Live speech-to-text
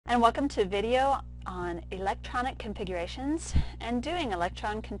And welcome to a video on electronic configurations and doing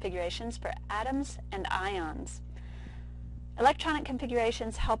electron configurations for atoms and ions. Electronic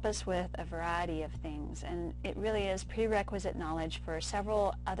configurations help us with a variety of things, and it really is prerequisite knowledge for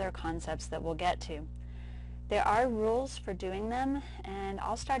several other concepts that we'll get to. There are rules for doing them, and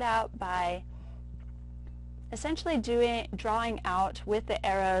I'll start out by essentially drawing out with the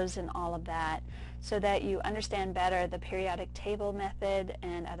arrows and all of that so that you understand better the periodic table method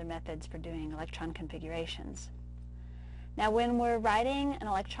and other methods for doing electron configurations. Now, when we're writing an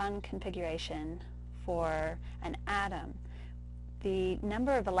electron configuration for an atom, the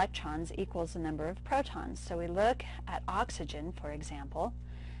number of electrons equals the number of protons. So we look at oxygen, for example.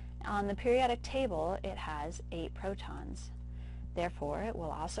 On the periodic table, it has 8 protons. Therefore, it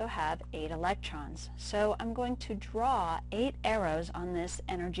will also have 8 electrons. So I'm going to draw 8 arrows on this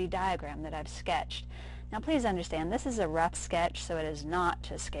energy diagram that I've sketched. Now please understand, this is a rough sketch, so it is not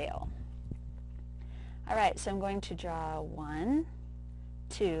to scale. Alright, so I'm going to draw 1,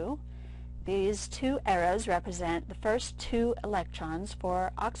 2. These 2 arrows represent the first 2 electrons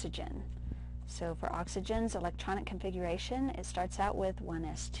for oxygen. So for oxygen's electronic configuration, it starts out with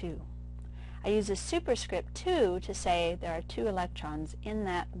 1s2. I use a superscript 2 to say there are 2 electrons in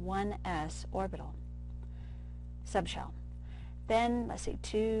that 1s orbital subshell. Then let's see,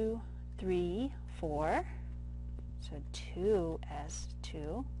 2, 3, 4, so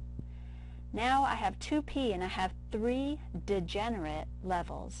 2s2. Now I have 2p and I have 3 degenerate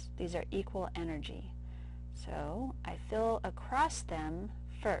levels. These are equal energy. So I fill across them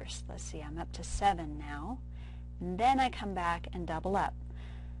first. Let's see, I'm up to 7 now. And then I come back and double up.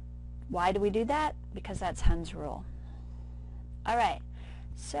 Why do we do that? Because that's Hund's rule. Alright,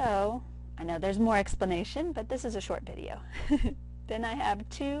 so I know there's more explanation, but this is a short video. Then I have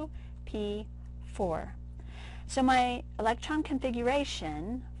 2p4. So my electron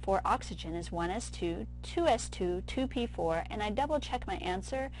configuration for oxygen is 1s2, 2s2, 2p4, and I double check my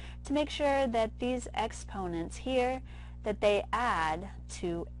answer to make sure that these exponents here, that they add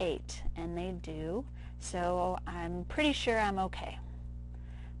to 8, and they do, so I'm pretty sure I'm okay.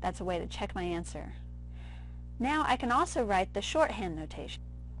 That's a way to check my answer. Now I can also write the shorthand notation.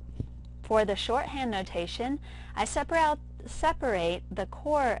 For the shorthand notation, I separate the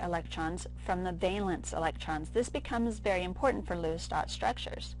core electrons from the valence electrons. This becomes very important for Lewis dot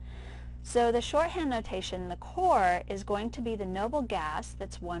structures. So the shorthand notation, the core is going to be the noble gas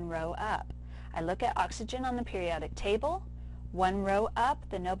that's 1 row up. I look at oxygen on the periodic table. 1 row up,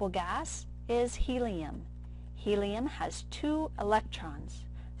 the noble gas is helium. Helium has 2 electrons.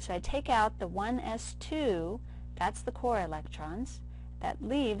 So I take out the 1s2, that's the core electrons. That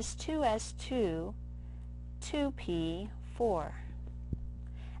leaves 2s2, 2p4.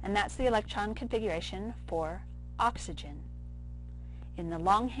 And that's the electron configuration for oxygen in the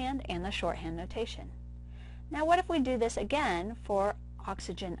longhand and the shorthand notation. Now what if we do this again for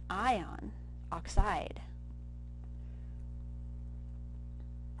oxygen ion, oxide?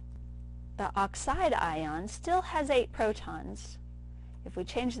 The oxide ion still has 8 protons. If we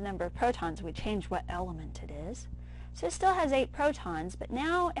change the number of protons, we change what element it is. So it still has 8 protons, but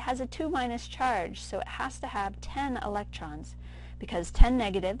now it has a 2- charge, so it has to have 10 electrons, because 10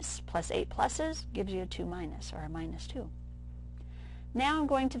 negatives plus 8 pluses gives you a 2- or a -2. Now I'm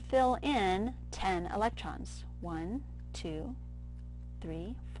going to fill in 10 electrons. 1, 2,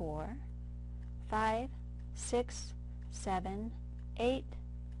 3, 4, 5, 6, 7, 8,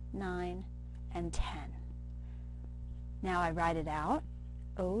 9, and 10. Now I write it out.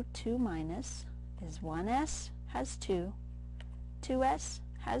 O2- is 1s has 2, 2s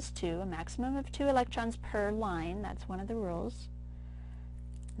has 2, a maximum of 2 electrons per line. That's one of the rules.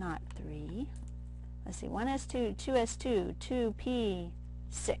 Not 3. Let's see, 1s2, 2s2,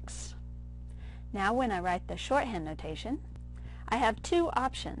 2p6. Now when I write the shorthand notation, I have 2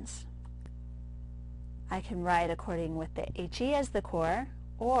 options. I can write according with the He as the core,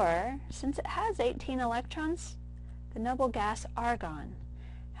 or since it has 18 electrons, the noble gas argon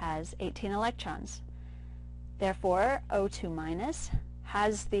has 18 electrons. Therefore, O2-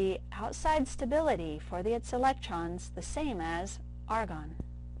 has the outside stability for its electrons the same as argon.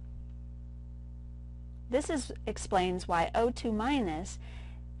 This explains why O2-,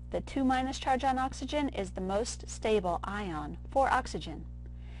 the 2- charge on oxygen, is the most stable ion for oxygen.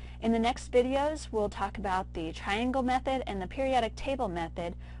 In the next videos, we'll talk about the triangle method and the periodic table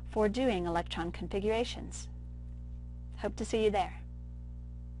method for doing electron configurations. Hope to see you there.